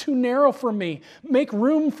place is too narrow for me. Make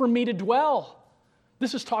room for me to dwell.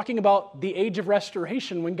 This is talking about the age of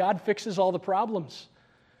restoration when God fixes all the problems.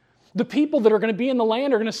 The people that are going to be in the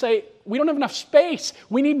land are going to say, we don't have enough space.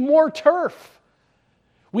 We need more turf.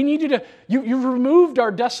 We need you to, you've removed our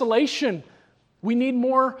desolation. We need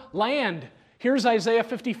more land. Here's Isaiah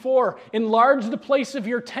 54. Enlarge the place of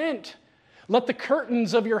your tent. Let the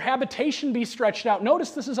curtains of your habitation be stretched out.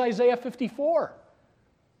 Notice this is Isaiah 54.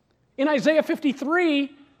 In Isaiah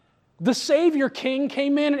 53, the Savior King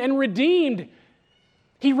came in and redeemed.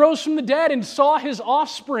 He rose from the dead and saw his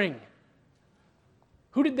offspring.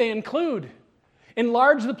 Who did they include?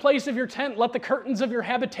 Enlarge the place of your tent. Let the curtains of your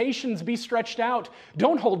habitations be stretched out.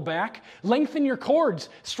 Don't hold back. Lengthen your cords.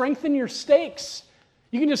 Strengthen your stakes.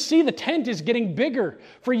 You can just see the tent is getting bigger.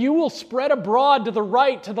 For you will spread abroad to the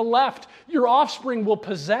right, to the left. Your offspring will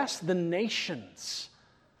possess the nations.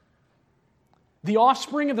 The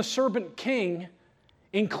offspring of the serpent king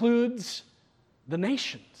includes the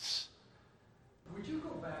nations. Would you go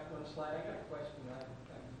back one slide? I got a question. I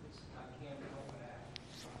can't go back.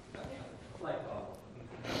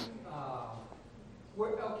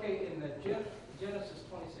 Okay, in the Genesis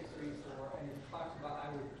 26:3-4, and it talks about, I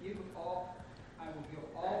will give all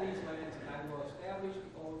these lands, and I will establish the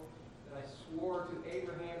oath that I swore to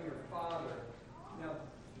Abraham your father. Now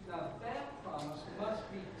that promise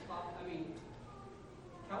must be taught. I mean,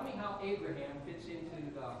 tell me how Abraham fits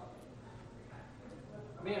into the.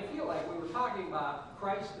 I mean, I feel like we were talking about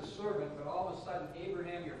Christ the servant, but all of a sudden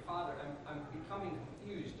Abraham your father. I'm becoming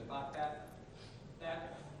confused about that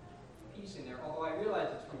piece in there. Although I realize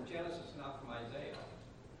it's from Genesis, not from Isaiah.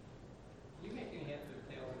 Can you make any heads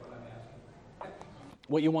or tails of what I'm asking?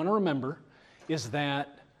 What you want to remember is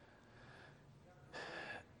that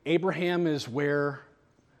Abraham is where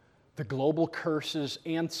the global curse's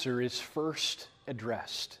answer is first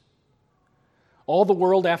addressed. All the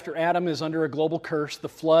world after Adam is under a global curse. The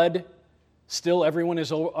flood, still everyone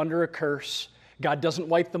is under a curse. God doesn't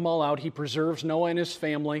wipe them all out. He preserves Noah and his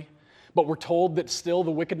family. But we're told that still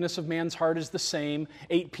the wickedness of man's heart is the same.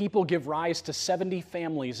 8 people give rise to 70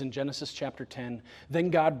 families in Genesis chapter 10. Then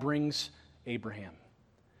God brings Abraham.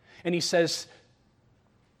 And he says,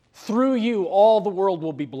 through you all the world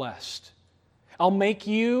will be blessed. I'll make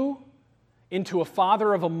you into a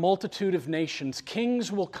father of a multitude of nations.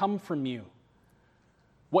 Kings will come from you.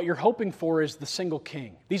 What you're hoping for is the single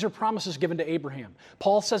king. These are promises given to Abraham.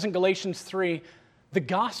 Paul says in Galatians 3, the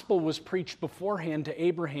gospel was preached beforehand to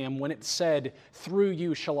Abraham when it said, through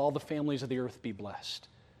you shall all the families of the earth be blessed.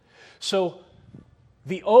 So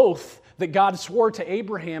the oath that God swore to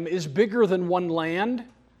Abraham is bigger than one land,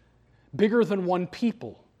 bigger than one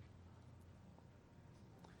people.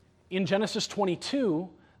 In Genesis 22,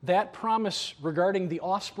 that promise regarding the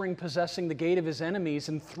offspring possessing the gate of his enemies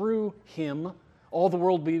and through him all the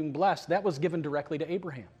world being blessed, that was given directly to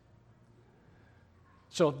Abraham.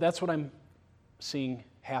 So that's what I'm seeing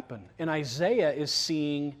happen. And Isaiah is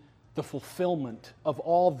seeing the fulfillment of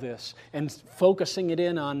all this and focusing it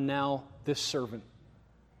in on now this servant.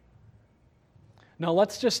 Now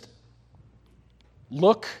let's just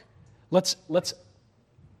look, let's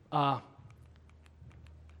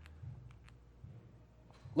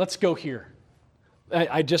go here.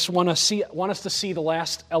 I just want us to see the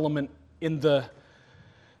last element in the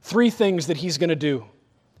 3 things that he's going to do.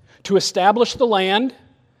 To establish the land,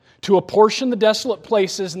 to apportion the desolate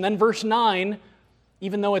places, and then verse 9,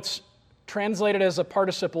 even though it's translated as a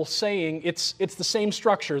participle saying, it's the same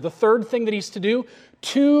structure. The 3rd thing that he's to do,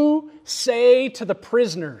 to say to the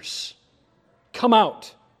prisoners, come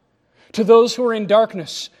out. To those who are in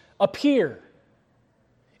darkness, appear.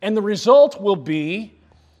 And the result will be,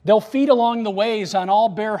 they'll feed along the ways, on all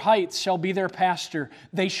bare heights shall be their pasture.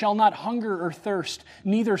 They shall not hunger or thirst,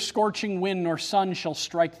 neither scorching wind nor sun shall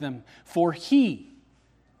strike them. For he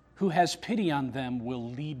who has pity on them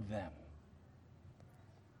will lead them,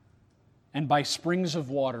 and by springs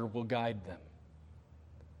of water will guide them.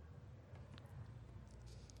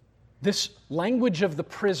 This language of the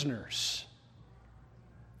prisoners,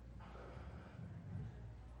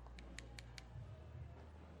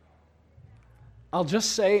 I'll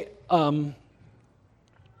just say, I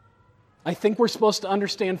think we're supposed to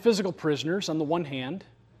understand physical prisoners on the one hand.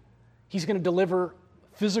 He's going to deliver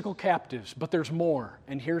physical captives, but there's more,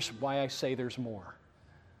 and here's why I say there's more.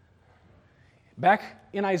 Back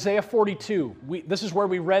in Isaiah 42, this is where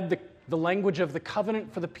we read the language of the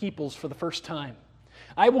covenant for the peoples for the first time.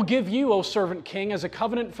 I will give you, O servant king, as a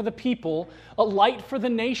covenant for the people, a light for the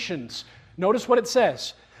nations. Notice what it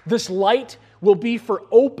says. This light will be for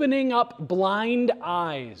opening up blind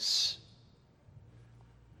eyes,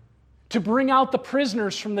 to bring out the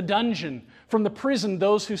prisoners from the dungeon, from the prison,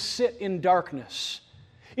 those who sit in darkness.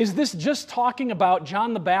 Is this just talking about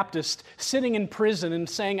John the Baptist sitting in prison and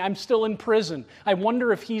saying, I'm still in prison? I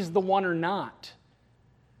wonder if he's the one or not.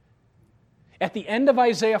 At the end of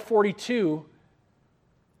Isaiah 42,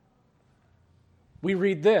 we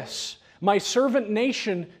read this, my servant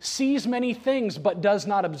nation sees many things but does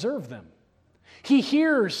not observe them. He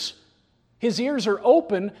hears, his ears are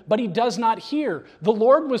open, but he does not hear. The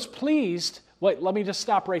Lord was pleased. Wait, let me just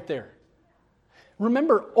stop right there.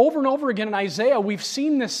 Remember, over and over again in Isaiah, we've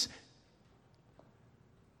seen this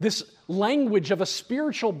language of a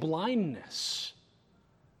spiritual blindness.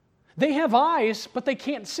 They have eyes, but they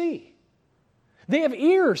can't see. They have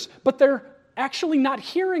ears, but they're actually not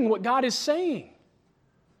hearing what God is saying.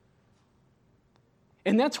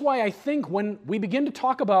 And that's why I think when we begin to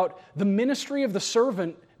talk about the ministry of the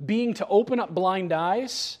servant being to open up blind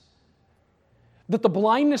eyes, that the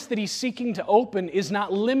blindness that he's seeking to open is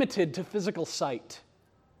not limited to physical sight,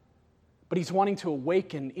 but he's wanting to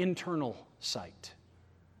awaken internal sight.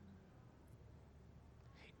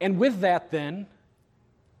 And with that then,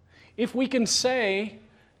 if we can say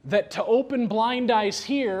that to open blind eyes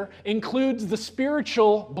here includes the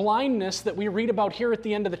spiritual blindness that we read about here at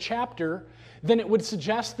the end of the chapter, then it would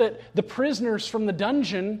suggest that the prisoners from the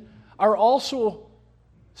dungeon are also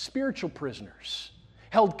spiritual prisoners,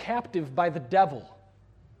 held captive by the devil.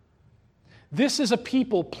 This is a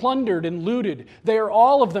people plundered and looted. They are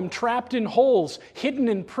all of them trapped in holes, hidden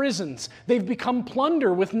in prisons. They've become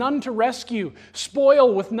plunder with none to rescue,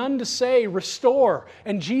 spoil with none to say, restore.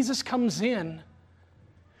 And Jesus comes in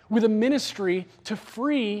with a ministry to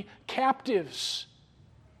free captives,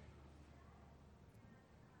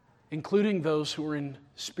 including those who are in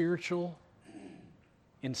spiritual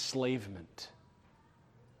enslavement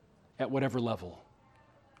at whatever level.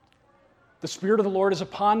 The Spirit of the Lord is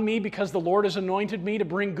upon me because the Lord has anointed me to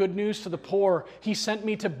bring good news to the poor. He sent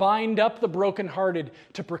me to bind up the brokenhearted,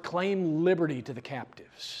 to proclaim liberty to the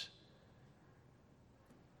captives.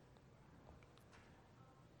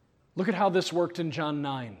 Look at how this worked in John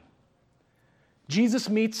 9. Jesus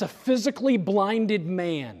meets a physically blinded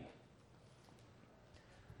man.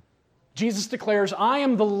 Jesus declares, I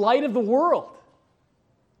am the light of the world.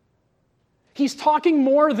 He's talking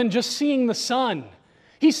more than just seeing the sun.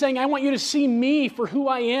 He's saying, I want you to see me for who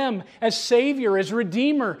I am as Savior, as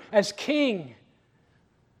Redeemer, as King.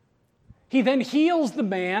 He then heals the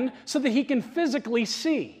man so that he can physically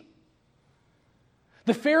see.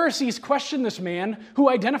 The Pharisees question this man who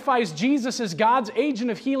identifies Jesus as God's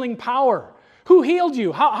agent of healing power. Who healed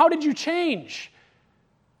you? How did you change?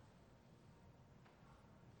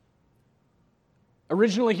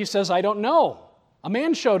 Originally he says, I don't know. A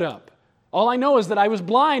man showed up. All I know is that I was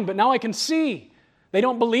blind, but now I can see. They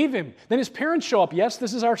don't believe him. Then his parents show up. Yes,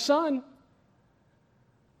 this is our son.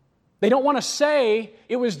 They don't want to say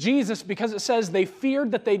it was Jesus because it says they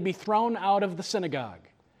feared that they'd be thrown out of the synagogue.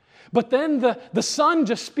 But then the son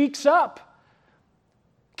just speaks up,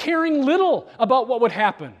 caring little about what would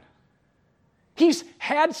happen. He's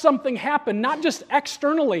had something happen, not just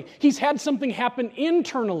externally. He's had something happen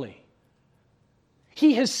internally.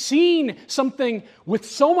 He has seen something with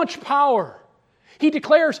so much power. He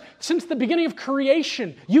declares, since the beginning of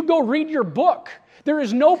creation, you go read your book. There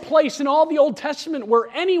is no place in all the Old Testament where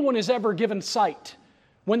anyone is ever given sight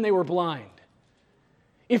when they were blind.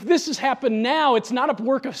 If this has happened now, it's not a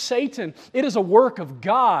work of Satan. It is a work of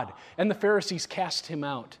God. And the Pharisees cast him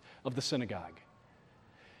out of the synagogue.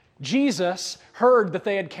 Jesus heard that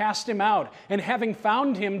they had cast him out. And having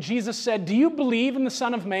found him, Jesus said, do you believe in the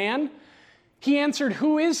Son of Man? He answered,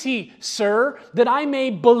 who is he, sir, that I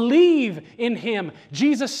may believe in him?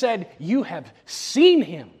 Jesus said, you have seen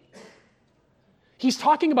him. He's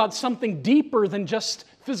talking about something deeper than just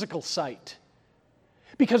physical sight.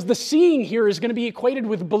 Because the seeing here is going to be equated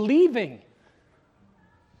with believing.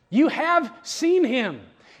 You have seen him,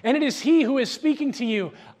 and it is he who is speaking to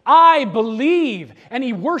you. I believe. And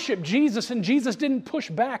he worshiped Jesus, and Jesus didn't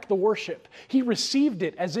push back the worship. He received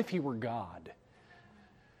it as if he were God.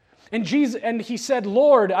 And he said,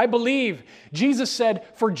 Lord, I believe. Jesus said,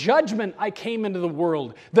 for judgment I came into the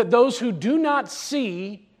world, that those who do not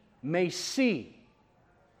see may see,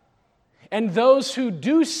 and those who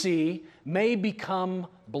do see may become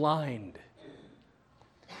blind.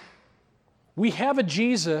 We have a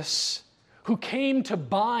Jesus who came to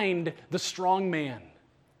bind the strong man.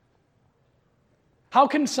 How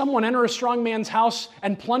can someone enter a strong man's house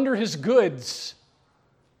and plunder his goods?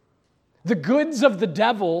 The goods of the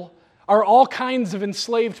devil are all kinds of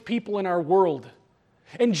enslaved people in our world.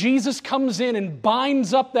 And Jesus comes in and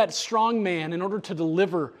binds up that strong man in order to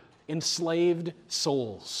deliver enslaved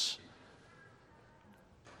souls.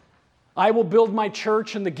 I will build my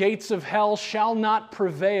church and the gates of hell shall not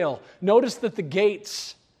prevail. Notice that the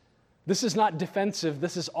gates, this is not defensive,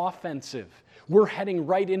 this is offensive. We're heading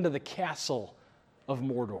right into the castle of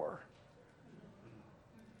Mordor.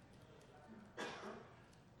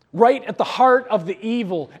 Right at the heart of the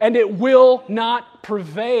evil, and it will not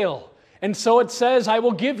prevail. And so it says, I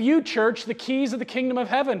will give you, church, the keys of the kingdom of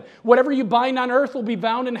heaven. Whatever you bind on earth will be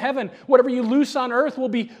bound in heaven. Whatever you loose on earth will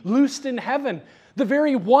be loosed in heaven. The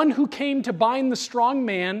very one who came to bind the strong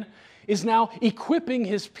man is now equipping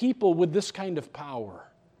his people with this kind of power.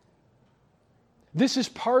 This is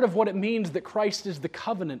part of what it means that Christ is the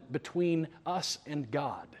covenant between us and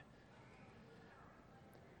God.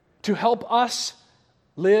 To help us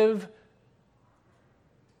live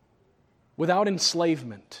without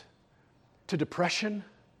enslavement to depression,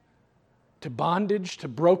 to bondage, to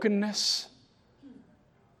brokenness,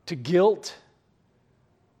 to guilt,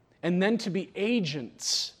 and then to be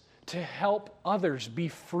agents to help others be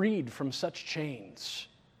freed from such chains.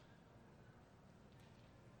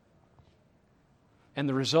 And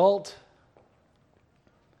the result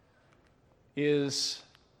is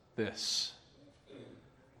this: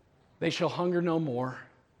 they shall hunger no more,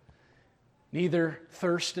 neither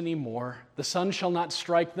thirst any more. The sun shall not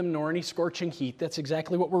strike them, nor any scorching heat. That's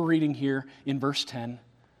exactly what we're reading here in verse 10.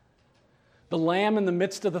 The Lamb in the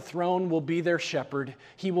midst of the throne will be their shepherd.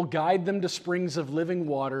 He will guide them to springs of living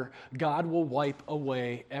water. God will wipe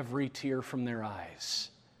away every tear from their eyes.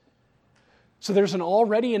 So there's an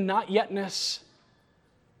already and not yetness,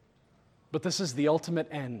 but this is the ultimate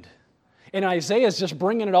end. And Isaiah is just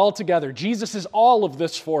bringing it all together. Jesus is all of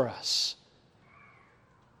this for us.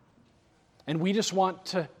 And we just want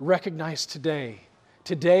to recognize today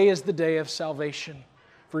is the day of salvation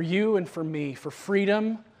for you and for me, for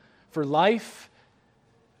freedom, for life,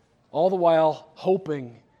 all the while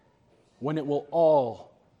hoping when it will all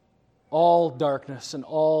darkness and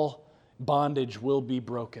all bondage will be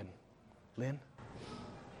broken. Lynn?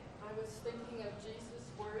 I was thinking of Jesus'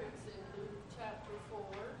 words in Luke chapter 4,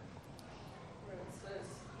 where it says,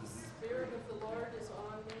 "The Spirit of the Lord is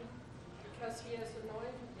on me, because He has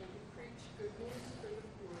anointed me to preach good news for the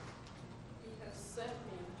poor. He has sent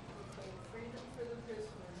me to proclaim freedom for the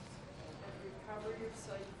prisoners and recover your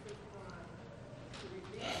sight for the blind, to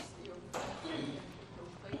release the oppressed and to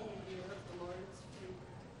proclaim the year of the Lord's favor."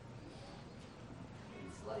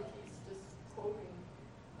 It's like he's just quoting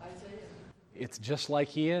Isaiah. It's just like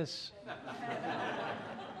He is.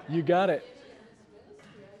 You got it.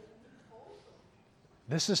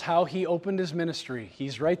 This is how He opened His ministry.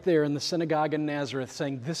 He's right there in the synagogue in Nazareth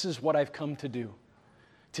saying, "This is what I've come to do.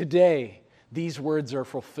 Today, these words are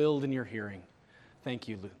fulfilled in your hearing." Thank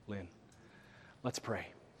you, Lynn. Let's pray.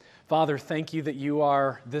 Father, thank you that you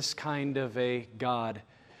are this kind of a God,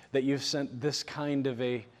 that you've sent this kind of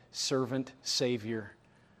a servant Savior.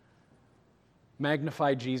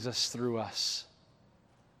 Magnify Jesus through us.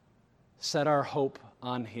 Set our hope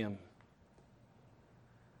on Him.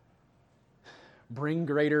 Bring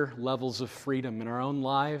greater levels of freedom in our own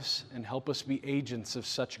lives and help us be agents of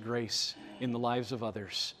such grace in the lives of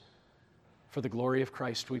others. For the glory of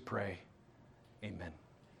Christ we pray. Amen.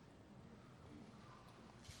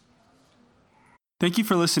 Thank you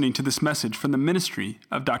for listening to this message from the ministry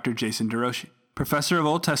of Dr. Jason DeRouchie, Professor of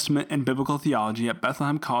Old Testament and Biblical Theology at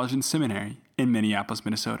Bethlehem College and Seminary in Minneapolis,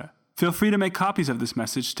 Minnesota. Feel free to make copies of this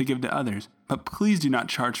message to give to others, but please do not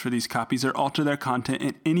charge for these copies or alter their content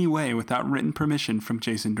in any way without written permission from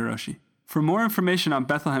Jason DeRouchie. For more information on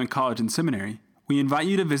Bethlehem College and Seminary, we invite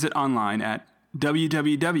you to visit online at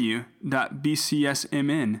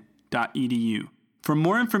www.bcsmn.edu. For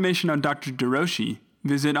more information on Dr. DeRouchie,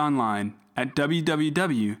 visit online at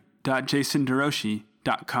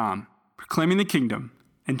www.jasonderouchie.com. Proclaiming the kingdom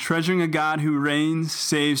and treasuring a God who reigns,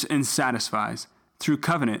 saves, and satisfies through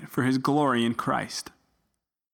covenant for His glory in Christ.